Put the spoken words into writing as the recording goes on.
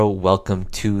Welcome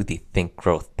to the Think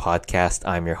Growth podcast.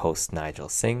 I'm your host, Nigel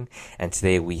Singh, and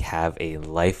today we have a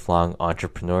lifelong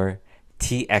entrepreneur,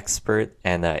 tea expert,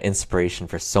 and inspiration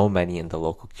for so many in the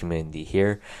local community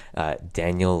here,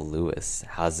 Daniel Lewis.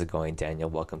 How's it going,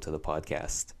 Daniel? Welcome to the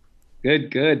podcast.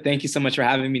 Good, good. Thank you so much for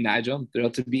having me, Nigel. I'm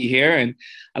thrilled to be here. And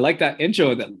I like that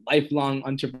intro, that lifelong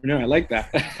entrepreneur. I like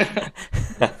that.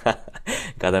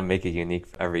 Gotta make it unique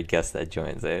for every guest that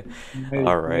joins, eh? Nice,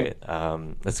 All nice.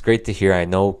 right. It's great to hear. I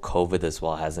know COVID as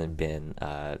well hasn't been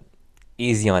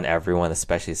easy on everyone,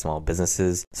 especially small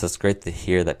businesses. So it's great to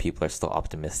hear that people are still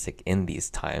optimistic in these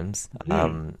times.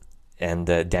 Mhm. And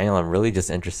Daniel, I'm really just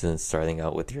interested in starting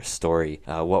out with your story.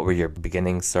 What were your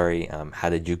beginnings? Sorry. How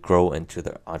did you grow into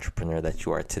the entrepreneur that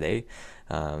you are today?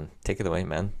 Take it away,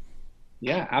 man.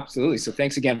 Yeah, absolutely. So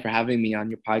thanks again for having me on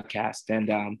your podcast. And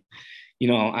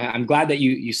I'm glad that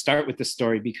you start with the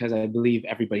story because I believe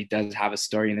everybody does have a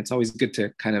story, and it's always good to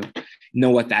kind of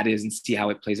know what that is and see how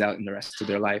it plays out in the rest of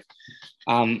their life.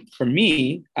 For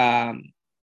me,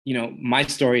 my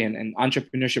story and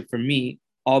entrepreneurship for me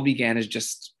all began as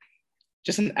just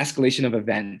an escalation of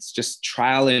events, just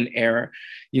trial and error.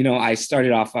 I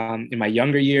started off in my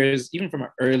younger years, even from an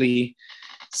early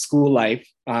school life,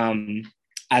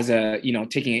 as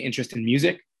taking an interest in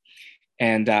music.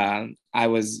 And I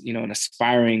was, an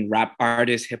aspiring rap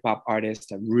artist, hip hop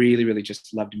artist. I really, really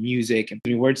just loved music and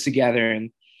putting words together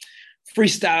and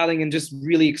freestyling and just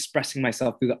really expressing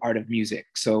myself through the art of music.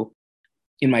 So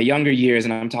in my younger years,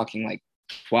 and I'm talking like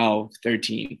 12,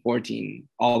 13, 14,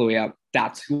 all the way up,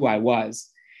 that's who I was.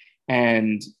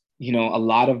 And, a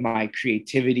lot of my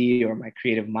creativity or my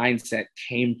creative mindset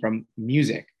came from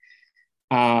music.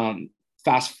 Um,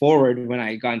 Fast forward, when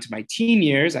I got into my teen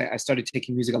years, I started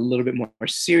taking music a little bit more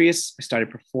serious. I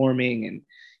started performing and,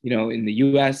 in the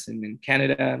US and in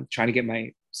Canada, trying to get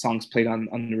my songs played on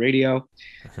the radio.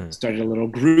 Mhm. Started a little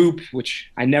group,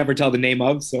 which I never tell the name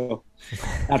of. So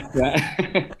that's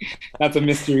that's a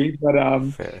mystery. But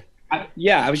Fair.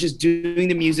 yeah, I was just doing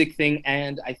the music thing,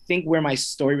 and I think where my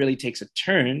story really takes a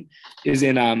turn is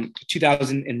in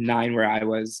 2009, where I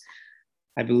was,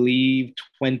 I believe,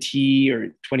 20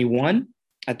 or 21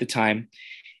 at the time,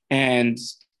 and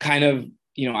kind of,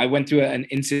 I went through an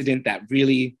incident that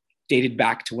really dated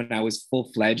back to when I was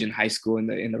full fledged in high school in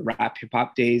the rap hip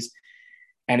hop days,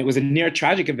 and it was a near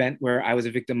tragic event where I was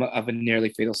a victim of a nearly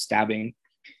fatal stabbing.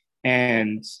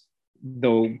 And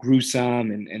though gruesome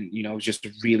and just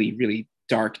a really, really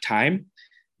dark time,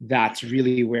 that's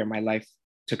really where my life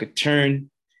took a turn.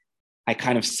 I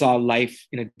kind of saw life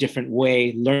in a different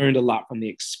way, learned a lot from the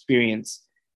experience,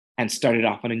 and started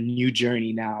off on a new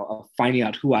journey now of finding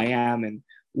out who I am and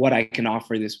what I can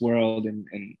offer this world and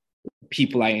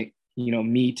people I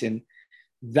meet. And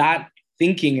that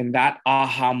thinking and that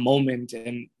aha moment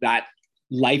and that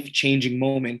life changing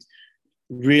moment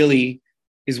really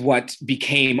is what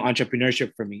became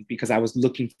entrepreneurship for me, because I was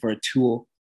looking for a tool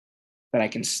that I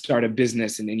can start a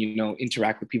business and then,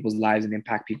 interact with people's lives and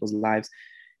impact people's lives.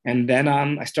 And then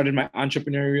I started my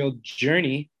entrepreneurial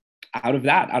journey out of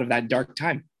that dark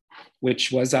time,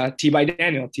 which was Tea by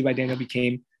Daniel. Tea by Daniel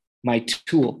became my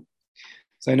tool.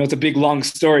 So I know it's a big, long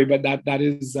story, but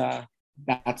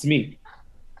that's me.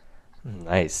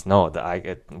 Nice. No,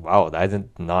 wow. I did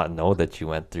not know that you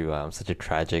went through such a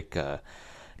tragic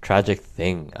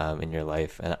thing in your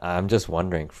life, and I'm just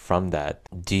wondering from that,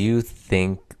 do you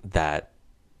think that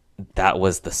that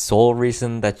was the sole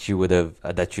reason that you would have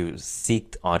that you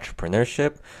seeked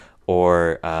entrepreneurship,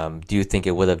 or do you think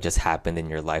it would have just happened in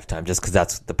your lifetime just because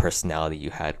that's the personality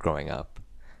you had growing up?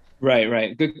 Right,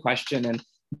 right. Good question. And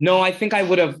no, I think I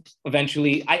would have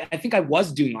eventually, I think I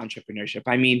was doing entrepreneurship.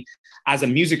 I mean, as a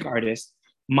music artist,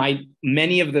 my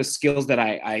many of the skills that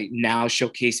I now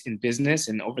showcase in business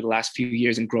and over the last few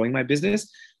years in growing my business,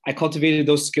 I cultivated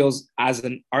those skills as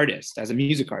an artist, as a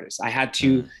music artist. I had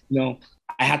to, Mm,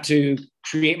 I had to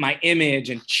create my image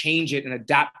and change it and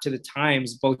adapt to the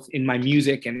times, both in my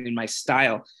music and in my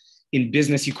style. In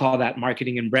business, you call that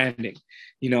marketing and branding.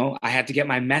 I had to get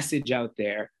my message out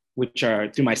there, which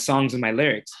are through my songs and my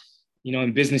lyrics.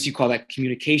 In business, you call that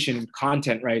communication and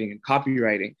content writing and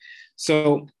copywriting.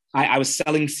 So I was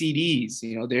selling CDs,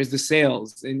 there's the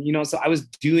sales. And, so I was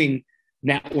doing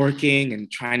networking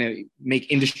and trying to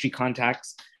make industry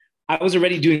contacts. I was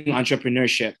already doing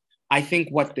entrepreneurship. I think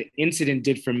what the incident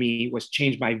did for me was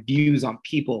change my views on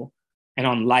people and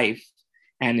on life.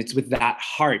 And it's with that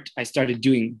heart I started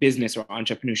doing business or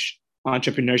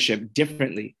entrepreneurship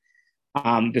differently.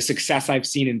 The success I've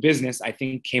seen in business, I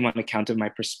think, came on account of my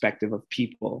perspective of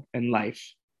people and life.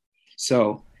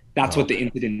 So that's what the okay.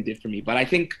 incident did for me. But I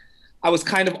think I was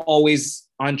kind of always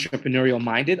entrepreneurial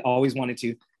minded, always wanted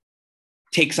to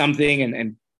take something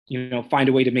and find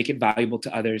a way to make it valuable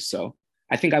to others. So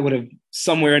I think I would have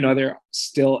somewhere or another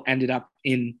still ended up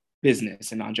in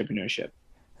business and entrepreneurship.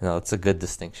 No, it's a good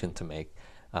distinction to make,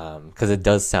 because it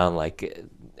does sound like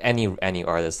any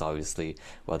artist, obviously,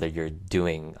 whether you're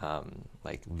doing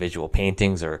like visual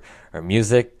paintings or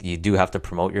music, you do have to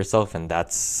promote yourself, and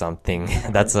that's something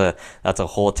that's a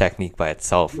whole technique by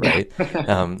itself, Yeah. right?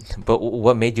 But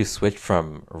what made you switch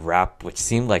from rap, which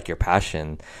seemed like your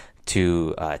passion,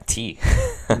 to tea?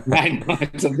 I know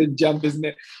it's a big jump, isn't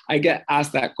it? I get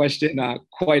asked that question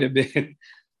quite a bit.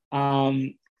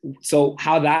 Um, so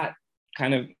how that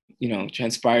kind of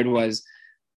transpired was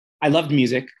I loved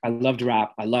music, I loved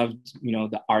rap, I loved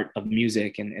the art of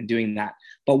music and doing that.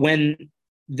 But when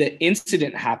the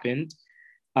incident happened,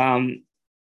 um,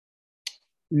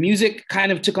 music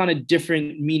kind of took on a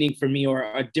different meaning for me or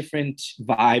a different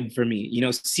vibe for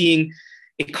me. Seeing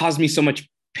it caused me so much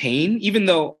pain, even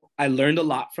though I learned a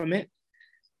lot from it.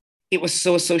 It was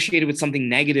so associated with something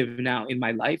negative now in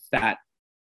my life that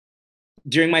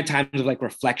during my times of like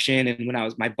reflection and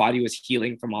when my body was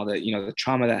healing from all the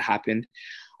trauma that happened,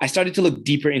 I started to look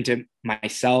deeper into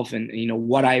myself and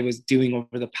what I was doing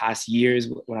over the past years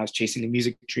when I was chasing the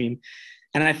music dream.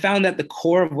 And I found that the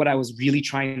core of what I was really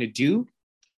trying to do,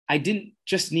 I didn't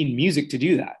just need music to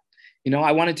do that.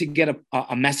 I wanted to get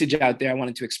a message out there. I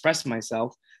wanted to express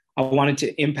myself. I wanted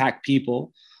to impact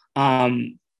people.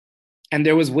 And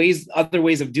there was other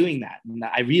ways of doing that. And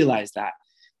I realized that,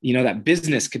 that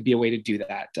business could be a way to do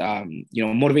that.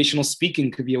 Motivational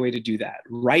speaking could be a way to do that.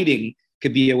 Writing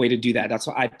could be a way to do that. That's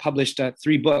why I published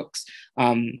 3 books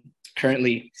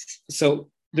currently. So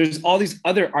there's all these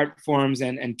other art forms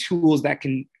and tools that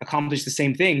can accomplish the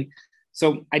same thing.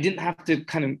 So I didn't have to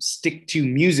kind of stick to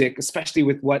music, especially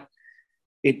with what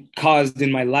it caused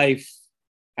in my life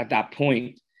at that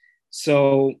point.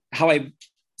 So how I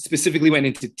specifically went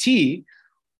into tea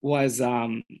was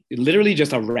literally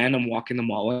just a random walk in the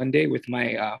mall one day with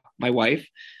my wife.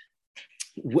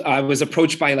 I was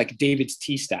approached by like David's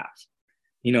tea staff.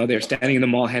 They're standing in the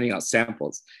mall handing out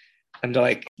samples. And they're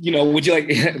like, would you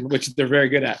like, which they're very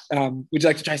good at, would you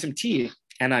like to try some tea?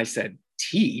 And I said,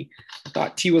 tea? I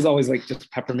thought tea was always like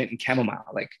just peppermint and chamomile.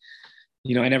 Like,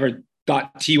 I never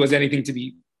thought tea was anything to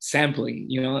be sampling.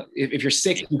 If you're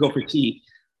sick, you go for tea.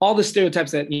 All the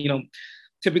stereotypes that,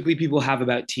 typically people have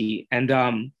about tea. And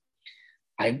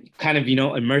I kind of,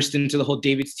 immersed into the whole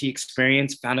David's tea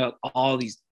experience, found out all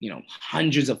these,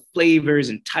 hundreds of flavors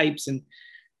and types. And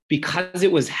because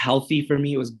it was healthy for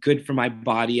me, it was good for my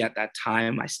body at that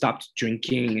time. I stopped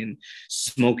drinking and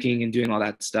smoking and doing all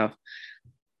that stuff.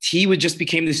 Tea would just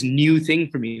became this new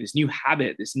thing for me, this new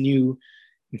habit, this new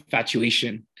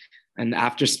infatuation. And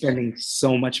after spending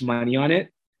so much money on it,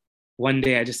 one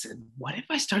day I just said, what if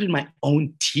I started my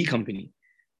own tea company?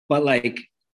 But like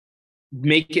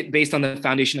make it based on the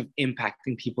foundation of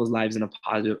impacting people's lives in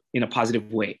a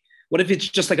positive way. What if it's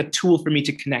just like a tool for me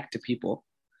to connect to people?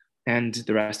 And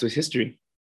the rest was history.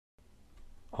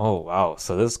 Oh wow.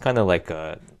 So this is kind of like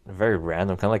a very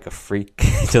random, kind of like a freak,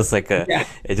 just like Yeah,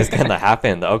 it just kind of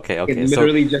happened. Okay, it okay. So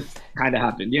literally just kind of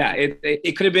happened. Yeah,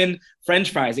 it could have been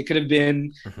French fries. It could have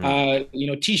been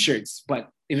mhm. t-shirts, but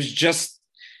it was just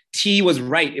tea was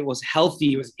right. It was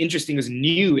healthy. It was interesting. It was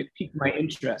new. It piqued my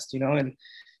interest, and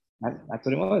that's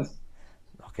what it was.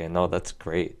 Okay, no, that's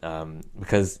great.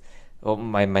 Because well,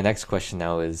 my next question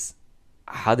now is,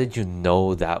 how did you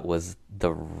know that was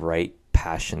the right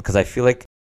passion? Because I feel like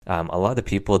a lot of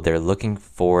people they're looking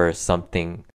for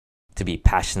something to be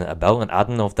passionate about, and I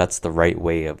don't know if that's the right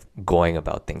way of going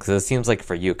about things. 'Cause it seems like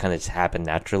for you, it kind of just happened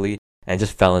naturally and it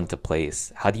just fell into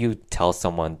place. How do you tell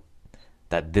someone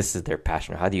that this is their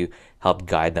passion, or how do you help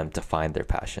guide them to find their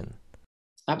passion?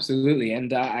 Absolutely,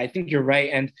 and I think you're right.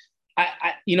 And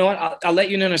you know what? I'll let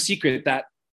you know a secret that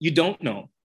you don't know,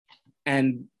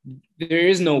 and there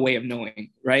is no way of knowing,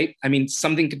 right? I mean,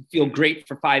 something could feel great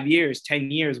for 5 years,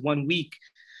 10 years, 1 week.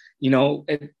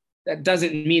 That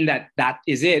doesn't mean that that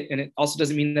is it, and it also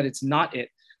doesn't mean that it's not it.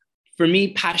 For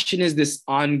me, passion is this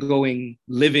ongoing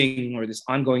living or this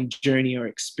ongoing journey or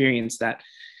experience that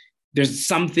there's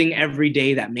something every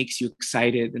day that makes you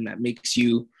excited and that makes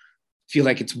you feel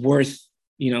like it's worth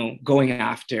going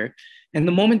after. And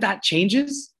the moment that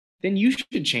changes, then you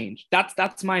should change.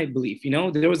 That's my belief.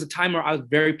 There was a time where I was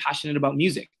very passionate about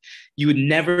music. You would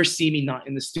never see me not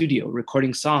in the studio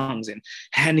recording songs and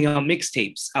handing out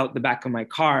mixtapes out the back of my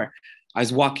car. I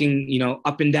was walking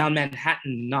up and down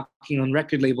Manhattan knocking on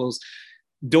record labels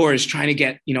doors trying to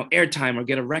get airtime or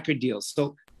get a record deal.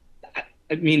 So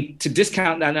I mean, to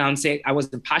discount that now and say I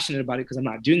wasn't passionate about it because I'm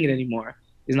not doing it anymore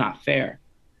is not fair.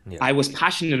 Yeah. I was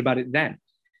passionate about it then.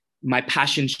 my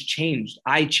passions changed.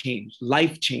 I changed.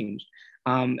 Life changed.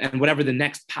 And whatever the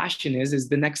next passion is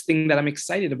the next thing that I'm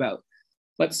excited about.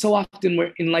 But so often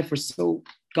we're in life, we're so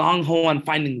gong ho on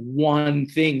finding one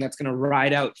thing that's going to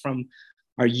ride out from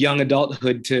our young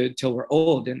adulthood to till we're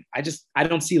old. And I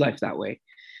don't see life that way.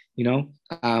 You know,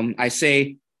 I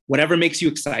say whatever makes you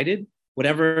excited,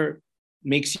 whatever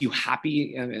makes you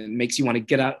happy and makes you want to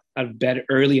get out of bed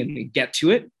early and get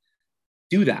to it,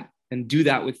 do that, and do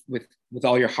that with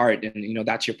all your heart. And, you know,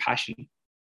 that's your passion.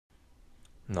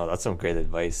 No, that's some great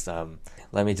advice.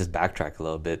 Let me just backtrack a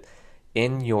little bit.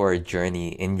 In your journey,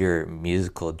 in your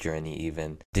musical journey,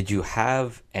 even, did you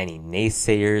have any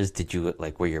naysayers? Did you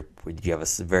like, did you have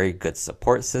a very good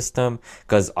support system?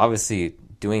 Because obviously,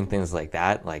 doing things like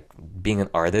that, like being an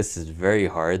artist, is very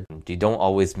hard. You don't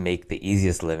always make the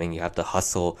easiest living. You have to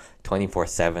hustle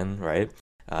 24/7, right?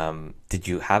 Did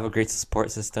you have a great support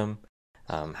system?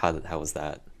 How was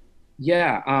that?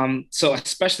 Yeah. So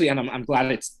especially, and I'm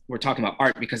glad we're talking about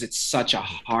art because it's such a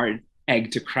hard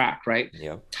egg to crack, right?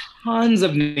 Yep. Tons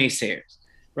of naysayers,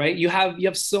 right? You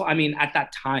have so, I mean, at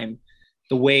that time,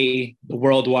 the way the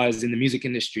world was in the music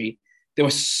industry, there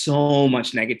was so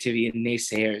much negativity and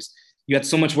naysayers. You had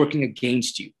so much working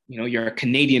against you. You know, you're a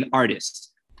Canadian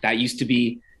artist. That used to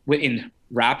be in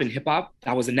rap and hip hop,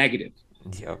 that was a negative.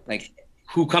 Yep. Like,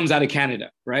 who comes out of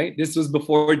Canada, right? This was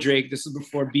before Drake. This was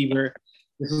before Bieber.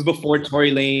 This was before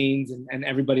Tory Lanez and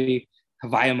everybody,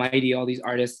 Havaya Mighty, all these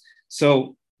artists.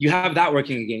 So you have that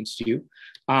working against you.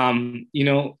 You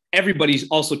know, everybody's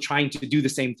also trying to do the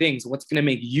same thing. So what's going to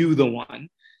make you the one?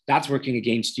 That's working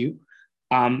against you.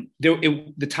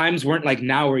 The times weren't like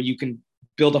now where you can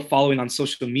build a following on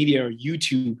social media or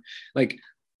YouTube. Like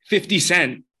 50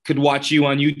 Cent could watch you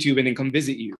on YouTube and then come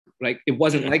visit you. Like, it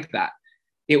wasn't like that.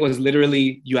 It was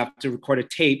literally, you have to record a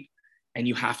tape and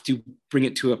you have to bring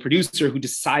it to a producer who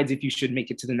decides if you should make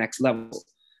it to the next level,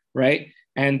 right?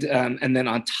 And then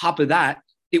on top of that,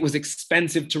 it was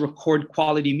expensive to record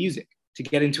quality music, to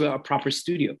get into a proper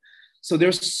studio. So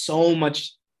there's so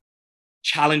much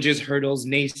challenges, hurdles,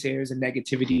 naysayers, and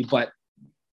negativity, but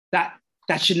that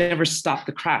should never stop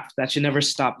the craft. That should never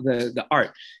stop the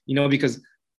art, you know, because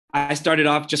I started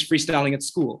off just freestyling at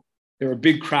school. There were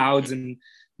big crowds, and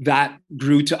that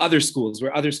grew to other schools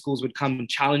where other schools would come and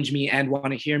challenge me and want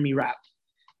to hear me rap.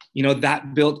 You know,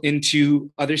 that built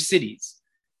into other cities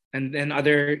and then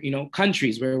other, you know,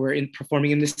 countries where we're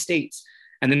performing in the States.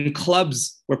 And then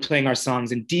clubs were playing our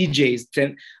songs and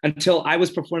DJs until I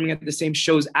was performing at the same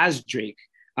shows as Drake.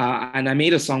 And I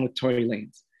made a song with Tory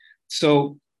Lanez.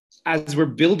 So as we're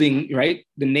building, right,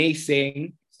 the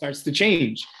naysaying starts to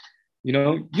change. You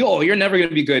know, you're never going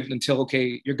to be good until,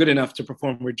 okay, you're good enough to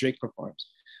perform where Drake performs.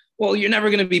 Well, you're never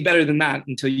going to be better than that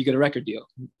until you get a record deal.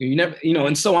 You never, you know,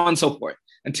 and so on and so forth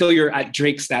until you're at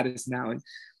Drake status now. And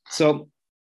so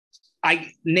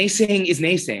naysaying is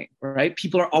naysaying, right?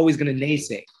 People are always going to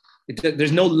naysay.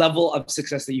 There's no level of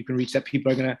success that you can reach that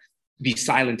people are going to be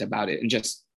silent about it and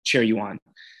just cheer you on.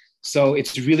 So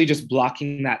it's really just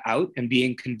blocking that out and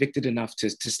being convicted enough to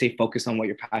stay focused on what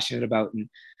you're passionate about and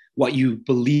what you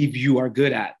believe you are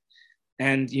good at.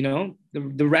 And, you know,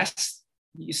 the rest,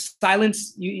 you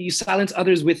silence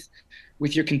others with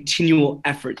your continual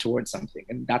effort towards something.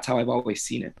 And that's how I've always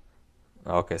seen it.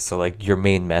 Okay, so like your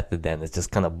main method then is just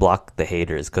kind of block the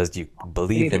haters because you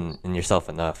believe in yourself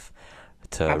enough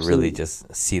to really Absolutely.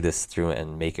 just see this through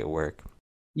and make it work.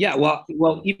 Yeah. Well,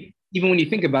 even when you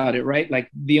think about it, right? Like,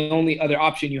 the only other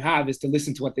option you have is to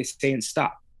listen to what they say and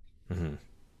stop. Hmm.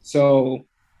 So,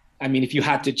 I mean, if you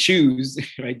had to choose,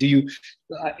 right,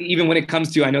 even when it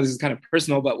comes to, I know this is kind of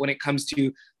personal, but when it comes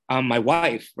to my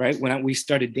wife, right, when we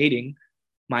started dating,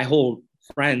 my whole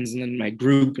friends and then my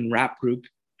group and rap group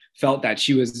felt that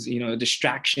she was, you know, a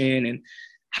distraction. And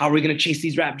how are we going to chase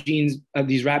these rap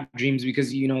dreams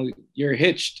because, you know, you're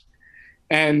hitched.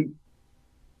 And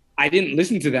I didn't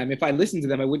listen to them. If I listened to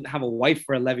them, I wouldn't have a wife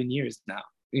for 11 years now,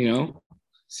 you know?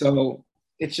 So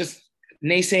it's just,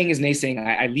 naysaying is naysaying.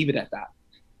 I leave it at that.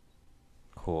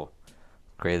 Cool.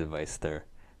 Great advice there.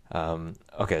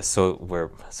 Okay, so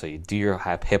you do your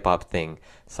hip hop thing,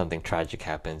 something tragic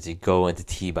happens. You go into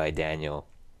T by Daniel,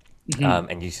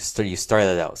 Mhm. and you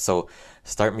started out. So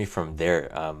start me from there.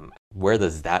 Where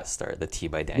does that start? The T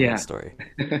by Daniel Yeah. story.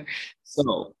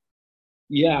 So,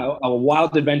 yeah, a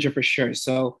wild adventure for sure.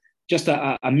 So, just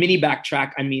a mini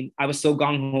backtrack. I mean, I was so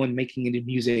gung ho in making it in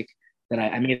music that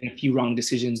I made a few wrong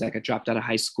decisions. Like, I dropped out of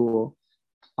high school,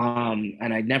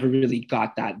 and I never really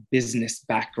got that business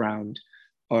background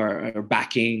or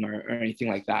backing or anything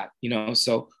like that. You know,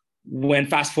 so when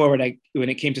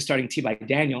it came to starting T by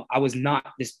Daniel, I was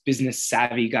not this business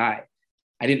savvy guy.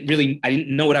 I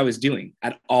didn't know what I was doing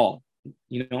at all.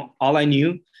 All I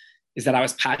knew is that I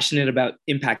was passionate about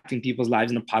impacting people's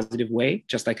lives in a positive way,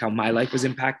 just like how my life was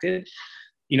impacted.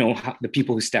 The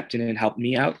people who stepped in and helped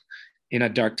me out in a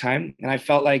dark time. And I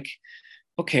felt like,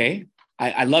 okay,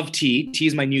 I love tea. Tea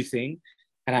is my new thing.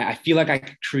 And I feel like I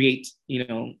could create,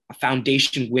 a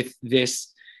foundation with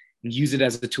this and use it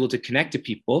as a tool to connect to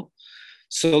people.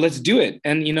 So let's do it.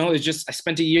 And, it's just, I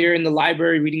spent a year in the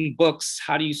library reading books.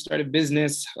 How do you start a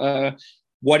business?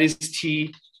 What is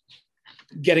tea?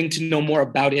 Getting to know more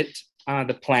about it,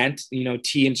 the plant,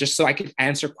 tea, and just so I could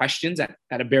answer questions at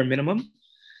a bare minimum.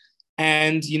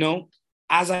 And,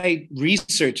 as I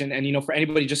research and for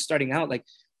anybody just starting out, like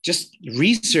just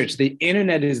research, the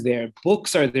internet is there,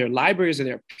 books are there, libraries are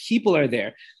there, people are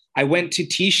there. I went to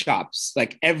tea shops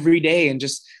like every day and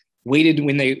just waited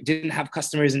when they didn't have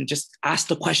customers and just asked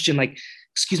the question like,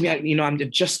 excuse me,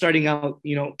 I'm just starting out,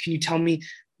 can you tell me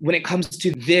when it comes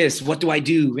to this, what do I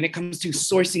do? When it comes to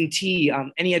sourcing tea,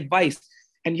 any advice?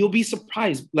 And you'll be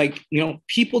surprised. Like,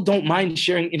 people don't mind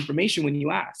sharing information when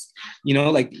you ask.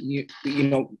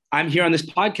 I'm here on this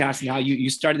podcast now. You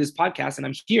started this podcast, and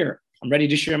I'm here. I'm ready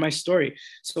to share my story.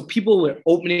 So people were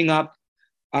opening up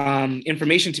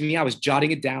information to me. I was jotting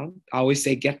it down. I always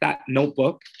say, get that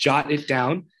notebook, jot it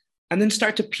down, and then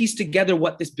start to piece together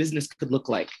what this business could look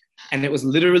like. And it was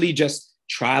literally just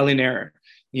trial and error.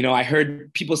 I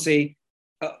heard people say,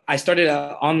 I started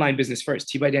an online business first.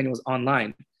 Tea by Daniel was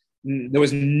online. There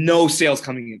was no sales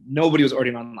coming in. Nobody was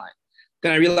ordering online.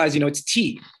 Then I realized, it's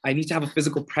tea. I need to have a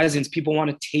physical presence. People want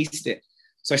to taste it.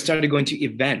 So I started going to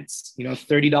events,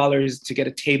 $30 to get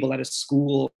a table at a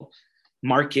school,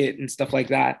 market and stuff like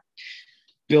that.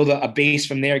 Build a base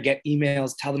from there, get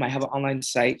emails, tell them I have an online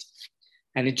site.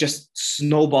 And it just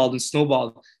snowballed and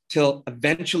snowballed till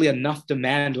eventually enough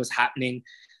demand was happening.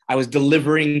 I was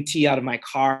delivering tea out of my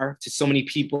car to so many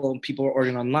people, and people were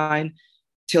ordering online,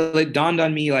 till it dawned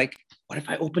on me, like, what if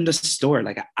I opened a store,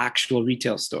 like an actual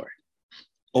retail store?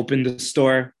 Opened the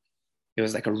store. It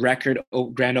was like a record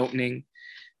grand opening.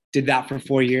 Did that for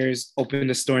 4 years,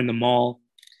 opened a store in the mall.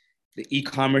 The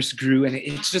e-commerce grew, and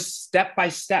it's just step by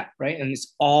step, right? And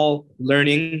it's all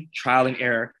learning, trial and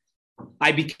error.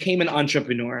 I became an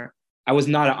entrepreneur. I was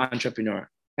not an entrepreneur,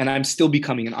 and I'm still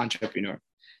becoming an entrepreneur.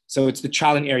 So it's the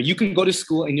trial and error. You can go to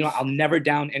school, and I'll never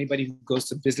down anybody who goes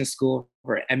to business school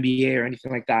or MBA or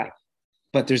anything like that.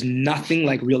 But there's nothing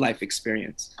like real life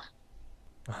experience.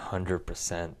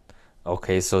 100%.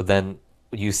 Okay, so then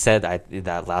you said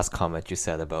that last comment you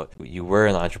said about you were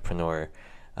an entrepreneur,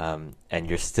 and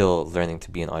you're still learning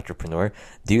to be an entrepreneur.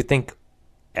 Do you think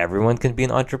everyone can be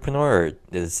an entrepreneur, or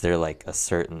is there like a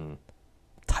certain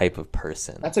type of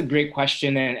person? That's a great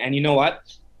question. And you know what?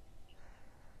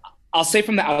 I'll say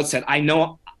from the outset, I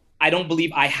don't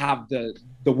believe I have the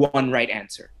one right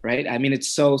answer, right? I mean, it's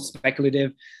so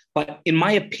speculative, but in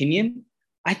my opinion,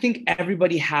 I think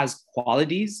everybody has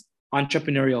qualities,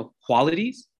 entrepreneurial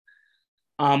qualities.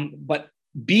 But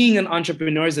being an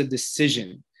entrepreneur is a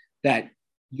decision that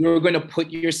you're going to put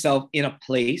yourself in a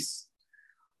place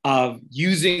of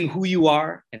using who you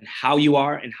are and how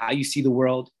you see the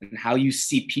world and how you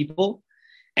see people.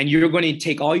 And you're going to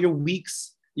take all your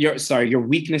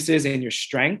weaknesses and your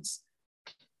strengths,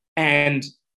 and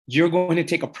you're going to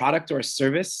take a product or a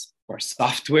service or a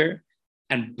software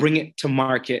and bring it to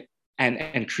market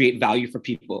and create value for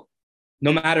people.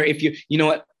 No matter if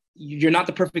you're not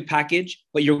the perfect package,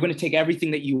 but you're going to take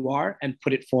everything that you are and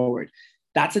put it forward.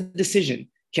 That's a decision.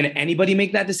 Can anybody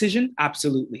make that decision?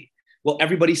 Absolutely. Will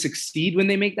everybody succeed when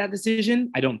they make that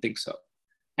decision? I don't think so.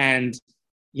 And,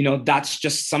 that's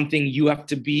just something you have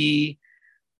to be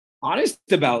honest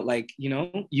about. Like,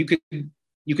 you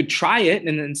could try it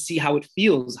and then see how it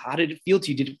feels. How did it feel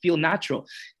to you? Did it feel natural?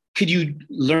 Could you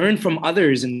learn from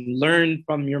others and learn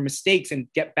from your mistakes and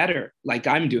get better like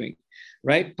I'm doing,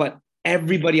 right? But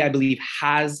everybody, I believe,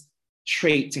 has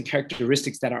traits and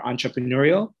characteristics that are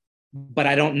entrepreneurial, but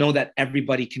I don't know that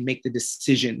everybody can make the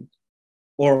decision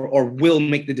or will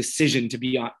make the decision to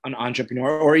be an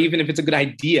entrepreneur, or even if it's a good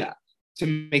idea to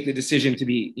make the decision to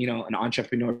be, an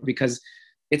entrepreneur, because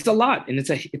it's a lot, and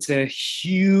it's a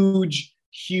huge,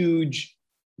 huge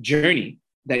journey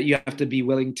that you have to be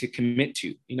willing to commit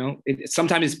to.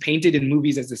 Sometimes it's painted in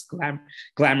movies as this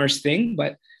glamorous thing,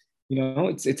 but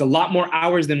it's a lot more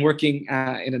hours than working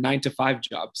in a 9-to-5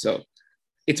 job. So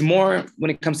it's more when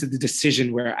it comes to the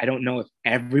decision where I don't know if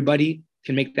everybody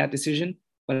can make that decision,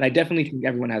 but I definitely think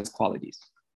everyone has qualities.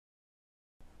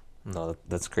 No,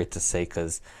 that's great to say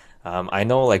because I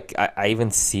know like I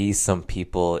even see some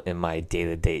people in my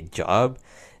day-to-day job,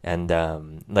 and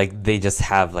like they just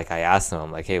have like I ask them,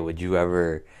 I'm like, hey, would you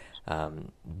ever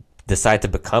decide to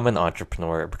become an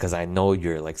entrepreneur? Because I know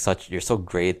you're so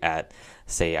great at,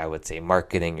 say, I would say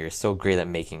marketing. You're so great at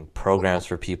making programs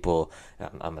for people.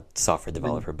 I'm a software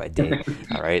developer by day.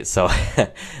 All right. So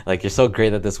like you're so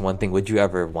great at this one thing. Would you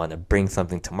ever want to bring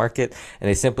something to market and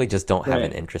they simply just don't have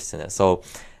an Right. interest in it? So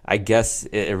I guess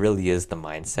it really is the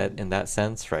mindset in that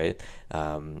sense, right?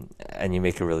 And you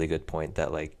make a really good point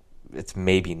that like it's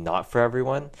maybe not for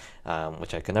everyone,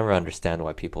 which I can never understand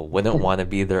why people wouldn't want to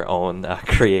be their own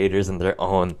creators and their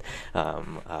own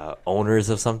owners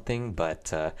of something.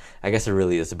 But I guess it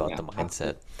really is about Yeah, the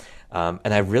mindset. absolutely.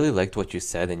 And I really liked what you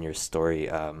said in your story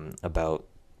about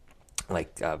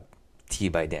like Tea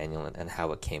by Daniel and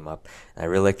how it came up. And I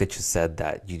really like that you said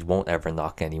that you won't ever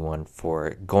knock anyone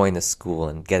for going to school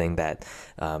and getting that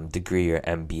degree or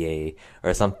MBA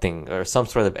or something or some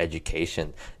sort of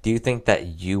education. Do you think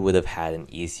that you would have had an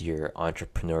easier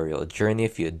entrepreneurial journey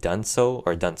if you had done so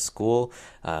or done school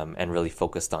and really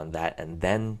focused on that and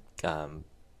then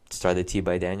started Tea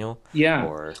by Daniel? Yeah.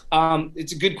 Or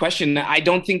It's a good question. I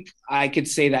don't think I could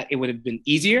say that it would have been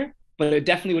easier, but it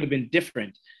definitely would have been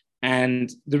different.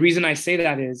 And the reason I say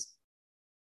that is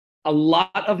a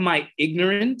lot of my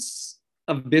ignorance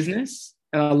of business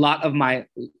and a lot of my,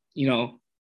 you know,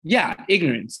 yeah,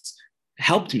 ignorance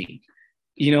helped me.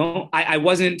 I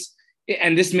wasn't,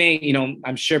 and this may,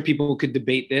 I'm sure people could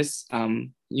debate this,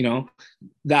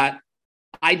 that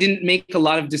I didn't make a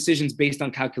lot of decisions based on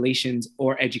calculations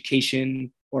or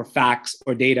education or facts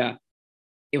or data.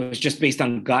 It was just based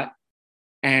on gut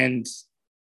and,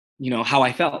 how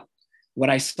I felt, what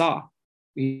I saw,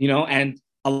 and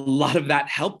a lot of that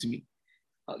helped me,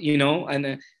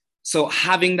 and so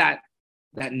having that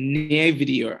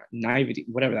naivety or naivety,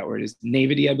 whatever that word is,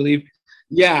 naivety, I believe.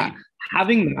 Yeah,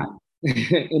 having that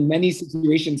in many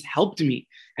situations helped me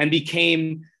and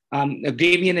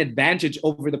gave me an advantage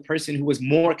over the person who was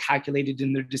more calculated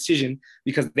in their decision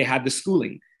because they had the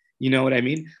schooling. You know what I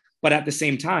mean? But at the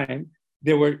same time,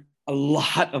 there were a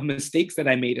lot of mistakes that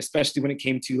I made, especially when it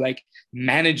came to like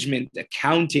management,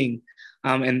 accounting,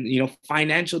 and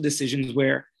financial decisions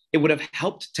where it would have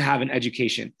helped to have an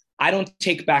education. I don't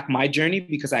take back my journey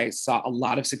because I saw a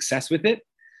lot of success with it.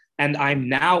 And I'm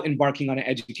now embarking on an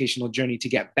educational journey to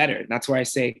get better. And that's where I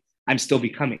say I'm still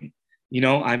becoming.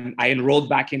 I enrolled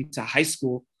back into high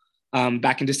school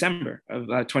back in December of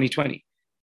 2020.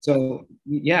 So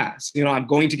yeah, so, I'm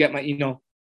going to get my,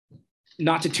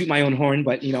 not to toot my own horn,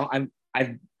 but I'm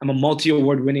a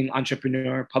multi-award winning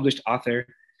entrepreneur, published author.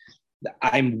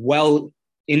 I'm well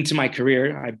into my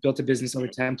career. I built a business over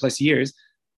 10 plus years,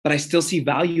 but I still see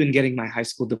value in getting my high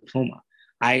school diploma.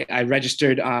 I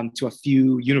registered to a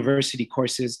few university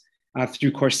courses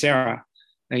through Coursera,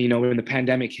 when the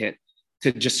pandemic hit,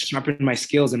 to just sharpen my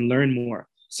skills and learn more.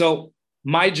 So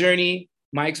my journey,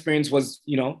 my experience was,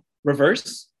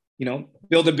 reverse,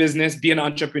 build a business, be an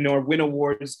entrepreneur, win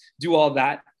awards, do all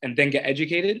that, and then get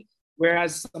educated.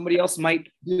 Whereas somebody else might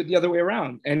do it the other way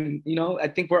around. And, I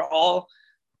think we're all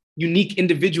unique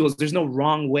individuals. There's no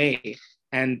wrong way.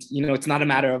 And, it's not a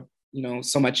matter of,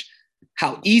 so much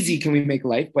how easy can we make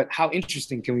life, but how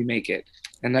interesting can we make it?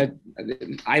 And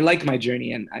I like my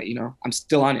journey and I'm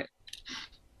still on it.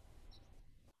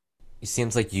 it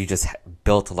seems like you just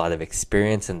built a lot of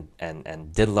experience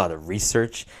and did a lot of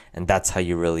research, and that's how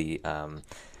you really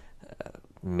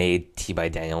made T by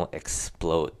Daniel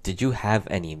explode. Did you have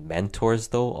any mentors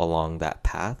though along that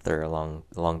path or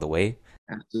along the way?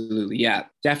 Absolutely. Yeah,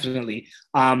 definitely.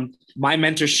 My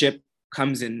mentorship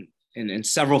comes in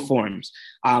several forms.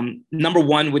 Number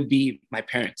one would be my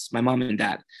parents, my mom and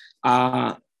dad.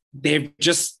 They've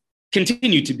just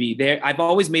continued to be there. I've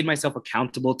always made myself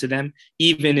accountable to them,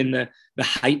 even in the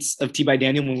heights of T by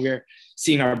Daniel when we're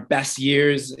seeing our best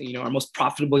years, our most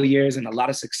profitable years and a lot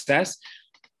of success.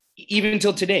 Even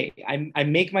till today, I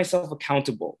make myself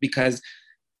accountable because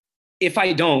if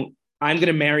I don't, I'm going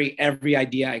to marry every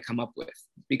idea I come up with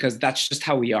because that's just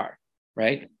how we are,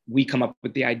 right? We come up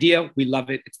with the idea, we love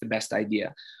it, it's the best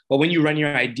idea. But when you run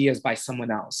your ideas by someone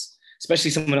else,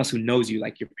 especially someone else who knows you,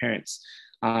 like your parents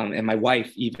and my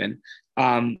wife, even,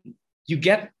 you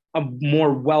get a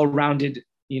more well-rounded,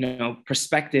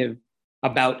 perspective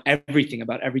about everything,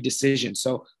 about every decision.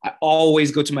 So I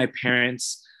always go to my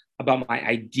parents about my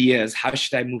ideas. How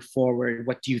should I move forward?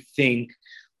 What do you think?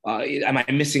 Am I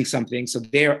missing something? So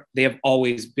they have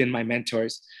always been my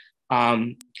mentors.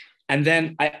 Um, and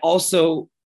then I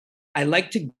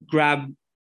like to grab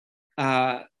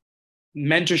uh,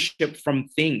 mentorship from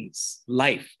things,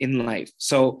 in life.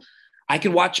 So I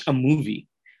could watch a movie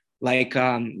like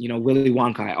Willy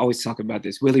Wonka. I always talk about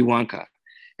this, Willy Wonka,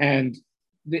 and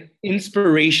the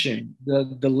inspiration,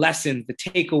 the lessons, the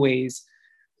takeaways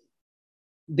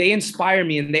they inspire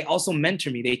me and they also mentor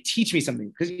me. They teach me something,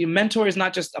 because your mentor is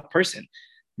not just a person.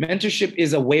 Mentorship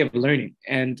is a way of learning.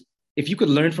 And if you could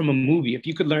learn from a movie, if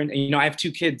you could learn, I have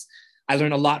two kids, I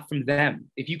learn a lot from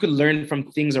them. If you could learn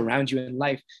from things around you in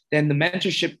life, then the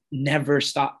mentorship never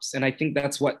stops. And I think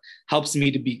that's what helps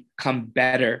me to become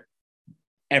better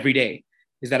every day,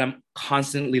 is that I'm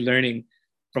constantly learning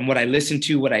from what I listen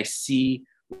to, what I see,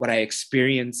 what I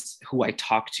experience, who I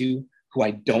talk to, who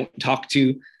I don't talk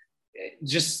to.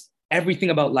 Just everything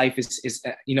about life is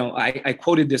I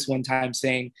quoted this one time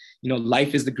saying,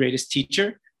 life is the greatest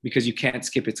teacher because you can't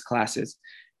skip its classes.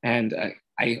 And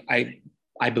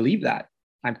I believe that.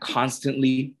 I'm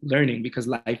constantly learning because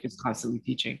life is constantly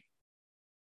teaching.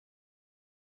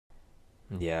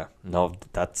 Yeah, no,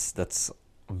 that's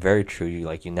very true.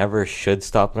 You never should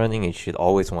stop learning. You should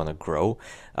always want to grow,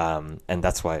 and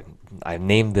that's why I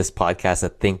named this podcast a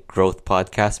Think Growth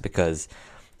Podcast, because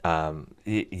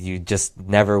you just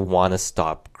never want to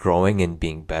stop growing and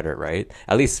being better, right?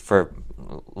 At least for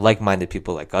like-minded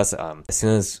people like us. As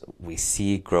soon as we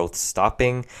see growth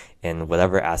stopping in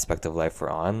whatever aspect of life we're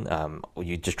on,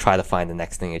 you just try to find the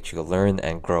next thing that you can learn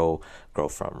and grow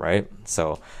from, right?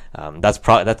 So that's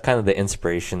kind of the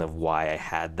inspiration of why I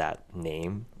had that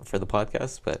name for the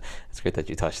podcast. But it's great that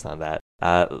you touched on that.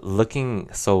 Looking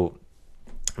so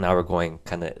now we're going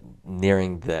kind of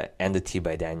nearing the end of T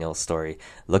by Daniel's story.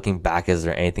 Looking back, is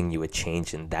there anything you would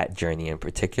change in that journey in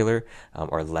particular,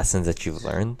 or lessons that you've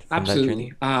learned from that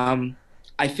Absolutely. journey?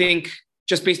 I think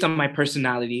just based on my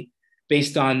personality,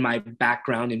 based on my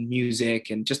background in music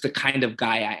and just the kind of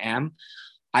guy I am,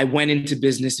 I went into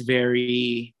business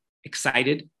very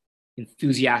excited,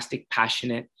 enthusiastic,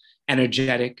 passionate,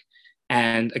 energetic.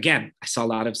 And again, I saw a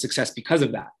lot of success because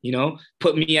of that.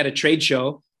 Put me at a trade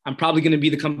show, I'm probably going to be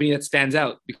the company that stands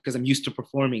out because I'm used to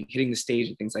performing, hitting the stage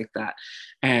and things like that.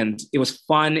 And it was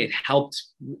fun. It helped.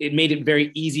 It made it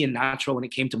very easy and natural when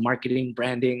it came to marketing,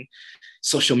 branding,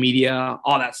 social media,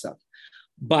 all that stuff.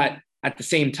 But at the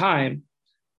same time,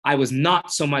 I was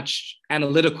not so much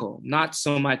analytical, not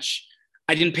so much,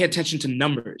 I didn't pay attention to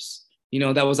numbers.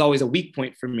 That was always a weak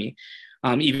point for me,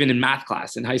 even in math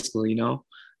class in high school.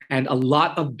 And a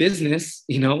lot of business,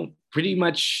 pretty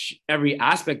much every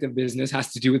aspect of business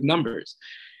has to do with numbers.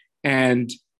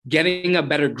 And getting a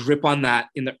better grip on that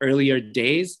in the earlier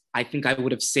days, I think I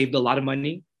would have saved a lot of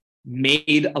money,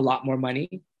 made a lot more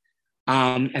money,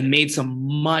 and made some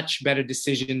much better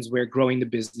decisions where growing the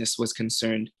business was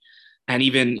concerned. And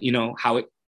even, how it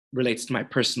relates to my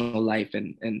personal life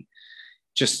and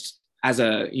just as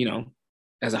a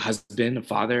husband, a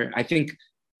father. I think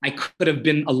I could have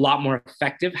been a lot more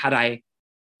effective had I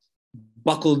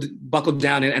buckled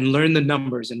down and learned the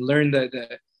numbers and learned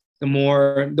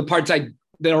the parts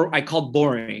I called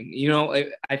boring.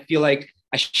 I feel like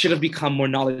I should have become more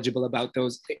knowledgeable about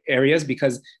those areas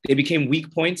because they became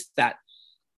weak points that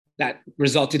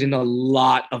resulted in a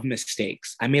lot of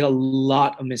mistakes. I made a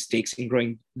lot of mistakes in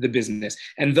growing the business.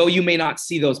 And though you may not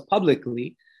see those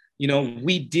publicly,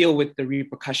 we deal with the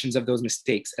repercussions of those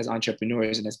mistakes as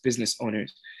entrepreneurs and as business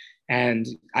owners. And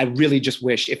I really just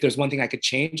wish, if there's one thing I could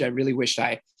change, I really wish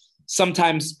I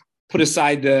sometimes put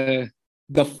aside the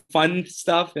fun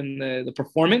stuff and the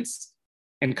performance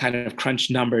and kind of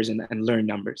crunch numbers and learn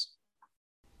numbers.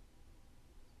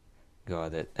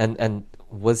 Got it. And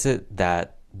was it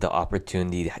that the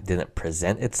opportunity didn't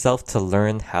present itself to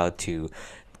learn how to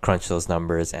crunch those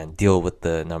numbers and deal with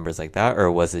the numbers like that, or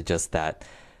was it just that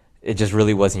it just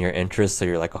really wasn't your interest, so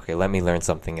you're like, okay, let me learn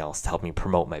something else to help me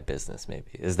promote my business? Maybe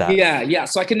is that? Yeah.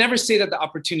 So I can never say that the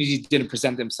opportunities didn't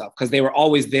present themselves, because they were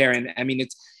always there. And I mean,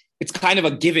 it's kind of a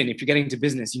given. If you're getting into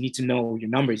business, you need to know your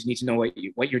numbers. You need to know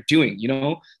what you're doing.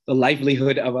 The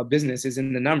livelihood of a business is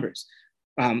in the numbers,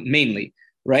 mainly,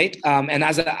 right? And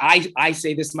as I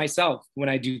say this myself when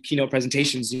I do keynote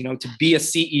presentations, to be a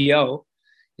CEO,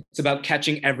 it's about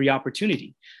catching every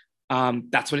opportunity.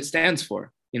 That's what it stands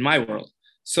for in my world.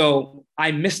 So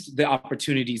I missed the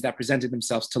opportunities that presented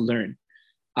themselves to learn.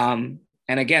 And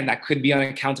again, that could be on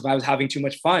account of I was having too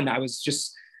much fun. I was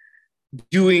just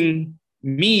doing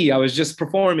me. I was just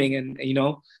performing. And,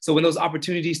 so when those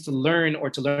opportunities to learn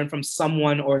or to learn from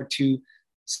someone or to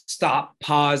stop,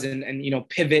 pause and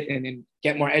pivot and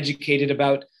get more educated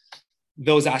about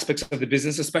those aspects of the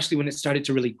business, especially when it started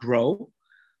to really grow,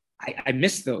 I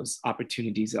missed those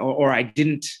opportunities or I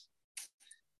didn't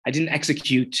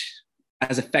execute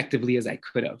as effectively as I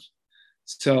could have.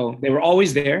 So they were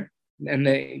always there.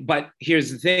 But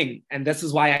here's the thing, and this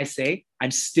is why I say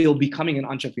I'm still becoming an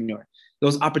entrepreneur.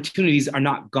 Those opportunities are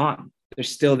not gone; they're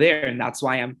still there, and that's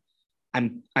why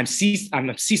I'm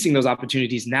ceasing those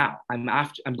opportunities now.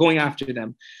 I'm going after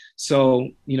them, So,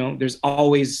 there's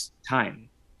always time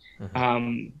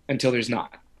Hmm. until there's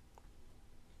not.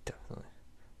 Definitely.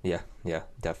 Yeah, yeah,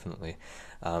 definitely.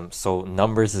 So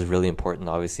numbers is really important,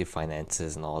 obviously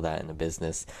finances and all that in a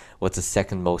business. What's the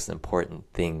second most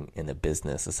important thing in a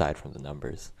business aside from the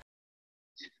numbers?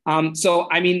 So,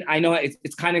 I mean, I know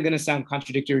it's kind of going to sound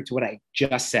contradictory to what I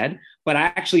just said, but I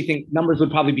actually think numbers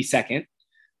would probably be second.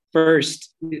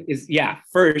 First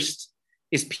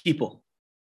is people.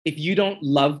 If you don't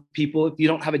love people, if you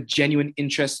don't have a genuine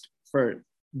interest for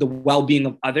the well-being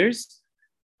of others,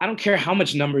 I don't care how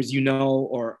much numbers you know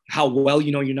or how well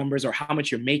you know your numbers or how much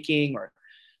you're making or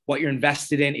what you're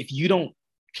invested in. If you don't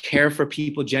care for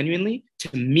people genuinely,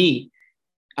 to me,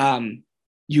 um,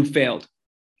 you failed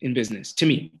in business. To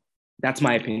me, that's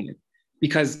my opinion.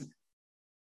 Because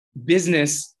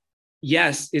business,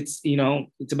 yes, it's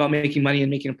about making money and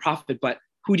making a profit, but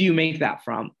who do you make that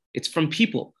from? It's from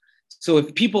people. So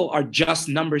if people are just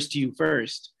numbers to you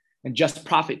first and just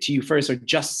profit to you first or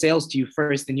just sales to you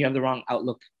first, then you have the wrong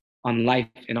outlook on life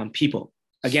and on people.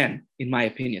 Again, in my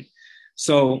opinion.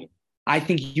 So I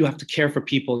think you have to care for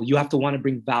people. You have to want to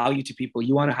bring value to people.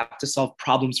 You want to have to solve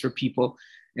problems for people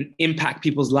and impact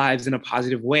people's lives in a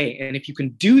positive way. And if you can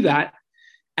do that,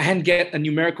 and get a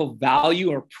numerical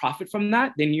value or profit from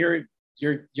that, then you're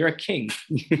a king.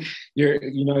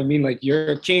 You know what I mean? Like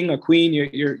you're a king, a queen.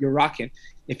 You're rocking.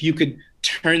 If you could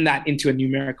turn that into a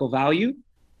numerical value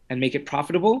and make it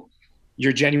profitable,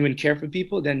 your genuine care for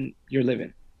people, then you're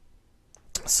living.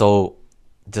 So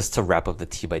just to wrap up the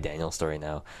T by Daniel story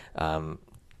now,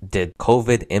 did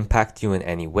COVID impact you in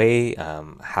any way?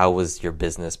 How was your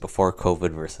business before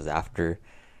COVID versus after?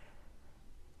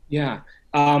 Yeah,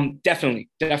 definitely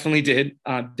did.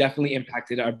 Definitely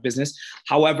impacted our business.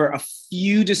 However, a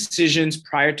few decisions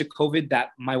prior to COVID that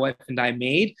my wife and I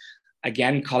made,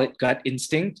 again, call it gut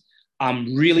instinct,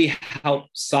 really helped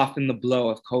soften the blow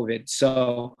of COVID.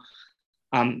 So,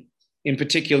 um, in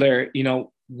particular,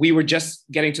 we were just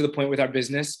getting to the point with our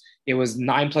business. It was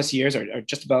 9+ years, or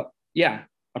just about, yeah,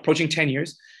 approaching 10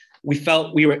 years. We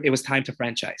felt it was time to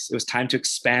franchise. It was time to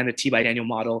expand the T by Daniel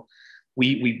model.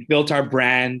 We built our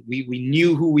brand. We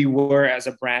knew who we were as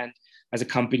a brand, as a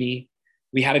company.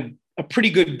 We had a pretty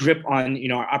good grip on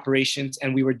our operations,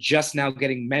 and we were just now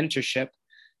getting mentorship,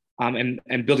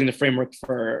 and building the framework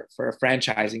for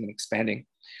franchising and expanding.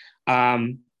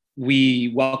 Um,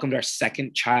 we welcomed our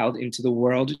second child into the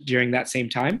world during that same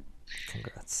time.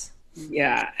 Congrats.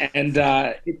 Yeah,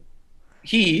 and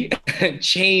he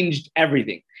changed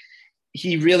everything.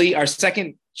 Our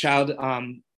second child,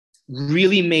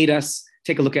 really made us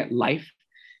take a look at life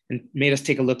and made us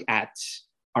take a look at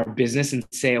our business and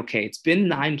say, okay, it's been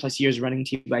 9+ years running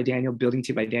T by Daniel, building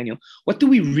T by Daniel. What do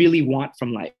we really want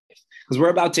from life? Because we're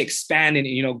about to expand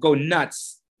and go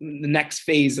nuts in the next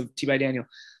phase of T by Daniel.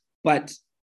 But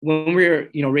when we were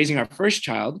raising our first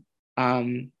child,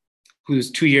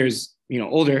 who's 2 years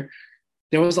older,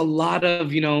 there was a lot of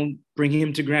bringing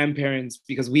him to grandparents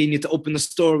because we need to open the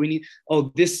store. We need,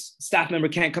 oh, this staff member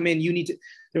can't come in, you need to.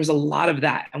 There was a lot of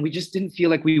that, and we just didn't feel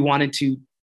like we wanted to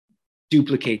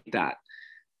duplicate that.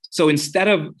 So instead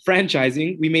of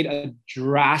franchising, we made a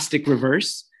drastic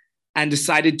reverse and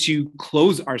decided to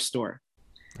close our store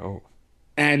Oh,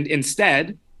 and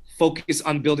instead focus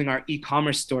on building our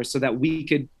e-commerce store so that we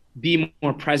could be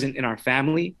more present in our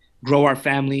family, grow our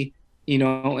family,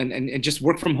 and just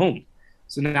work from home.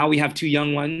 So now we have two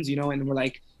young ones, and we're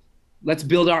like, let's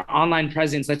build our online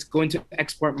presence. Let's go into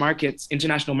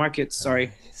international markets,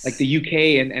 sorry, like the nice. UK,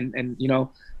 and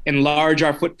enlarge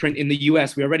our footprint in the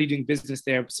US. We're already doing business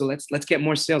there. So let's get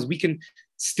more sales. We can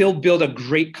still build a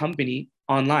great company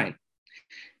online.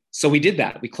 So we did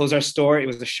that. We closed our store. It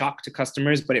was a shock to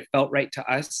customers, but it felt right to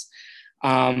us.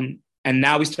 And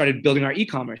now we started building our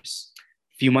e-commerce.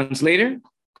 A few months later,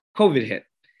 COVID hit.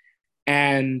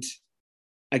 And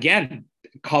again,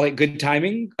 call it good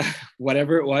timing,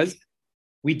 whatever it was.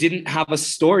 We didn't have a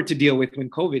store to deal with when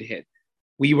COVID hit.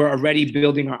 We were already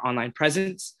building our online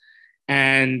presence,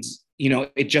 and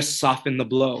it just softened the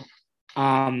blow.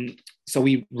 So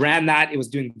we ran that. It was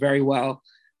doing very well.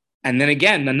 And then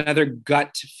again, another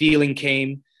gut feeling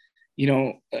came,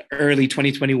 early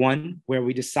 2021, where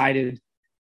we decided,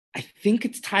 I think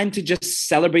it's time to just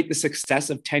celebrate the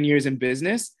success of 10 years in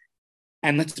business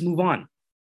and let's move on.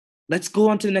 Let's go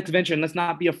on to the next venture and let's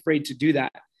not be afraid to do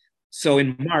that. So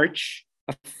in March,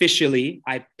 officially,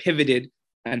 I pivoted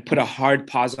and put a hard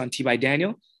pause on Tea by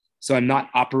Daniel. So I'm not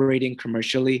operating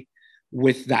commercially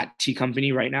with that tea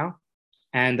company right now.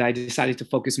 And I decided to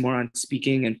focus more on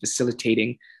speaking and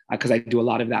facilitating because I do a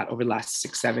lot of that over the last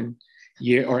 6, 7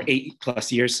 year or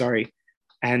 8+ years, sorry.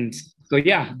 And So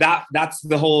yeah, that's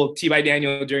the whole T by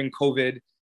Daniel during COVID.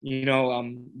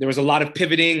 There was a lot of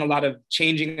pivoting, a lot of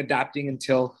changing, adapting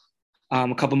until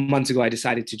a couple months ago, I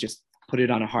decided to just put it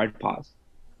on a hard pause.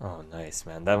 Oh, nice,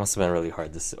 man. That must have been really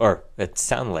hard. Or it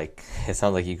sounded like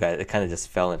you guys it kind of just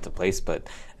fell into place, but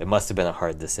it must have been a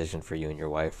hard decision for you and your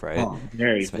wife, right? Oh,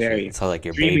 very, Especially very it sounds like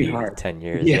your extremely baby, hard. 10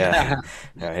 years. Yeah,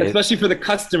 Yeah, right. especially for the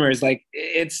customers. Like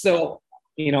it's so,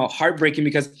 heartbreaking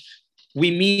because we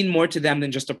mean more to them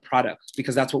than just a product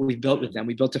because that's what we've built with them.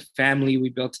 We built a family, we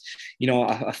built,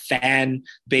 a fan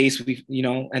base,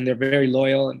 and they're very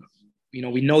loyal. And,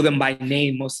 we know them by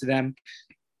name, most of them,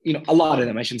 a lot of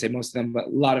them, I shouldn't say most of them, but a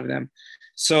lot of them.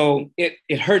 So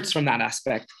it hurts from that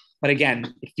aspect. But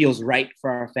again, it feels right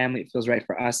for our family. It feels right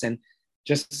for us. And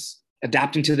just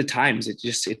adapting to the times,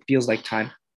 it feels like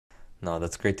time. No,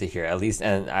 that's great to hear. At least,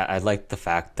 and I like the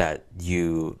fact that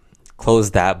you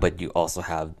close that, but you also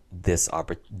have these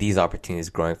opportunities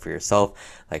growing for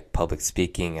yourself, like public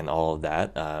speaking and all of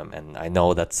that. And I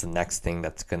know that's the next thing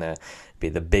that's gonna be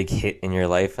the big hit in your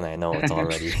life, and I know it's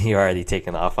already you're already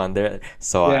taken off on there.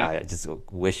 So Yeah. I just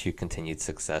wish you continued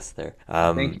success there.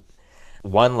 Thank you.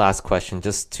 One last question,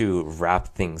 just to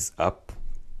wrap things up.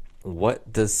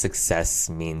 What does success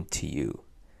mean to you?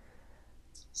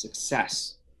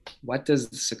 Success. What does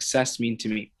success mean to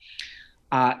me?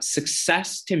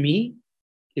 Success to me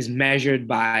is measured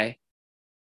by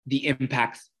the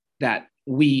impact that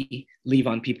we leave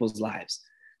on people's lives.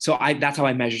 So that's how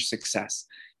I measure success.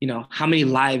 How many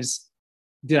lives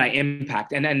did I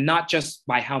impact? And then not just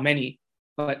by how many,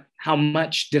 but how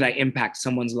much did I impact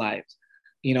someone's lives?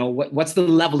 What's the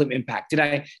level of impact? Did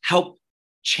I help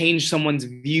change someone's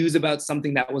views about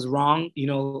something that was wrong?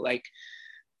 Like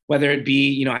whether it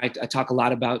be, I talk a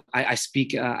lot about, I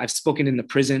speak, I've spoken in the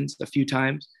prisons a few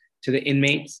times to the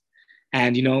inmates,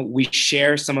 and, we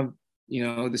share some of,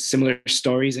 the similar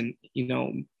stories and,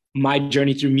 my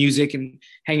journey through music and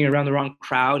hanging around the wrong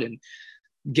crowd and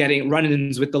getting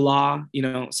run-ins with the law,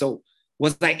 so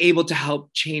was I able to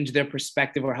help change their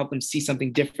perspective or help them see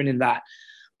something different in that?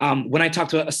 When I talk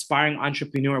to an aspiring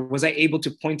entrepreneur, was I able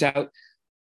to point out,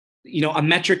 a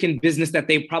metric in business that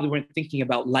they probably weren't thinking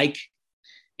about, like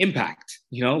impact?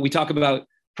 We talk about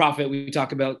profit, we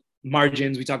talk about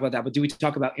margins, we talk about that, but do we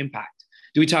talk about impact?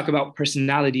 Do we talk about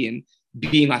personality and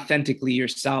being authentically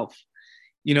yourself?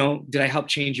 Did I help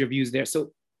change your views there?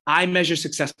 So I measure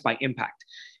success by impact.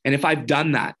 And if I've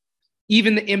done that,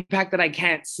 even the impact that I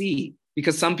can't see,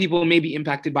 because some people may be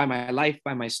impacted by my life,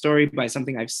 by my story, by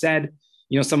something I've said.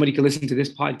 Somebody could listen to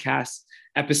this podcast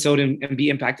episode and be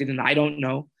impacted, and I don't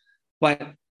know.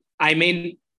 But I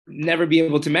may never be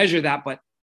able to measure that. But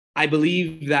I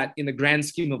believe that in the grand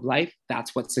scheme of life,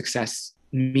 that's what success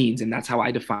means. And that's how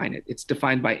I define it. It's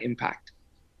defined by impact.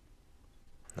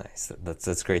 Nice.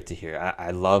 That's great to hear. I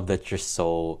love that you're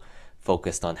so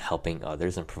focused on helping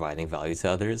others and providing value to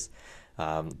others.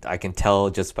 I can tell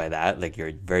just by that, like you're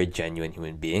a very genuine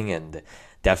human being, and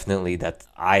definitely that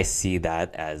I see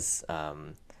that as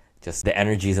just the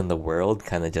energies in the world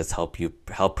kind of just help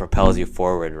propels you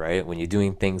forward, right? When you're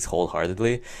doing things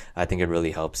wholeheartedly, I think it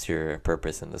really helps your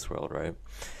purpose in this world, right?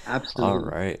 All Absolutely.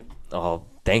 right. Oh,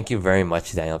 thank you very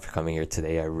much, Daniel, for coming here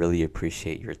today. I really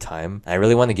appreciate your time. I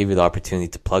really want to give you the opportunity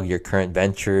to plug your current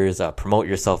ventures, promote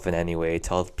yourself in any way,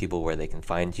 tell people where they can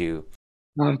find you.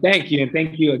 Thank you, and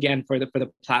thank you again for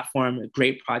the platform. A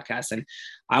great podcast, and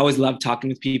I always love talking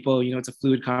with people. It's a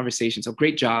fluid conversation. So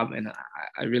great job, and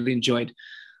I really enjoyed.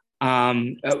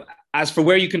 As for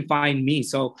where you can find me,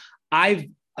 so I've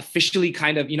officially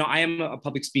kind of, I am a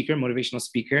public speaker, motivational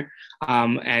speaker,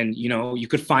 and you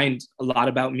could find a lot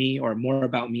about me or more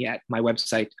about me at my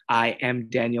website,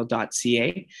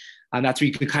 imdaniel.ca. That's where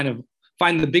you could kind of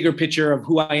find the bigger picture of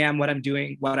who I am, what I'm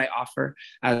doing, what I offer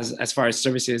as far as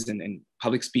services and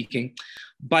public speaking.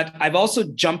 But I've also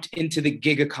jumped into the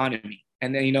gig economy.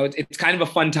 And then, it's kind of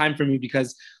a fun time for me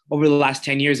because over the last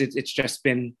 10 years, it's just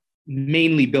been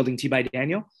mainly building T by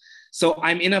Daniel. So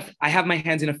I have my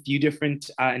hands in a few different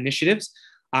initiatives,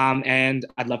 and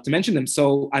I'd love to mention them.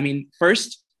 So,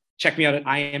 first, check me out at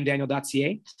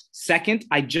imdaniel.ca. Second,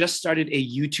 I just started a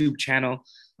YouTube channel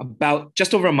about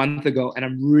just over a month ago, and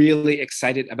I'm really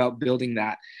excited about building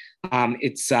that.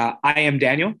 It's I Am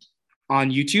Daniel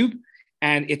on YouTube,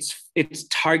 and it's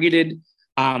targeted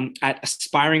at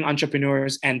aspiring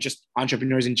entrepreneurs and just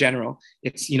entrepreneurs in general.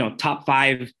 It's top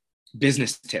 5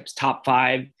 business tips, top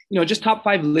 5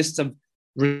 lists of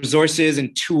resources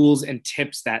and tools and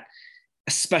tips that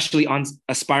especially on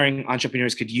aspiring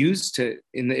entrepreneurs could use to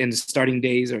in the starting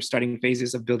days or starting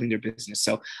phases of building their business.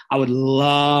 So I would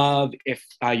love if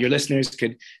your listeners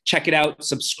could check it out,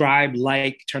 subscribe,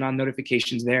 like, turn on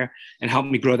notifications there, and help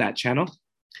me grow that channel.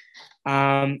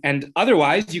 And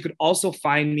otherwise, you could also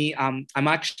find me. I'm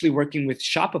actually working with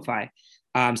Shopify.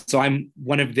 So I'm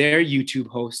one of their YouTube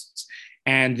hosts,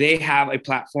 and they have a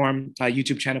platform, a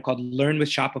YouTube channel called Learn with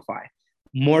Shopify.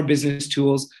 More business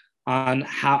tools on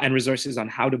how and resources on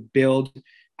how to build,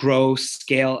 grow,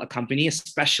 scale a company,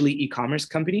 especially e-commerce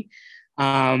company.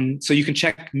 So you can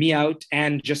check me out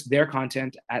and just their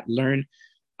content at Learn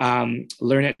with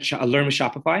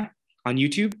Shopify on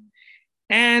YouTube.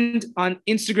 And on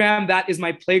Instagram, that is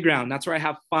my playground. That's where I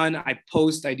have fun. I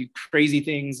post, I do crazy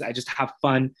things. I just have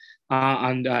fun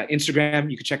on Instagram.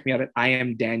 You can check me out at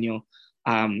iamdaniel.ca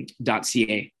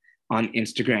on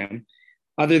Instagram.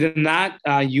 Other than that,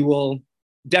 you will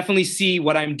definitely see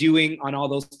what I'm doing on all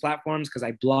those platforms because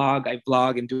I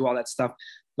vlog, and do all that stuff.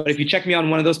 But if you check me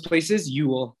on one of those places, you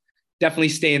will definitely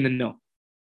stay in the know.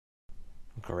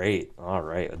 Great. All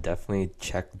right. I'll definitely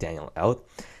check Daniel out.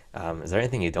 Is there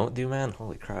anything you don't do, man?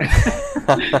 Holy crap.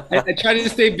 I try to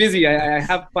stay busy. I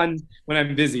have fun when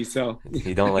I'm busy. So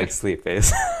You don't like sleep, eh?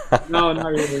 no, not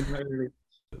really, not really.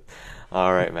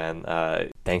 All right, man.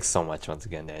 Thanks so much once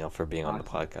again, Daniel, for being on the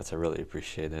Awesome. podcast. I really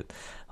appreciate it.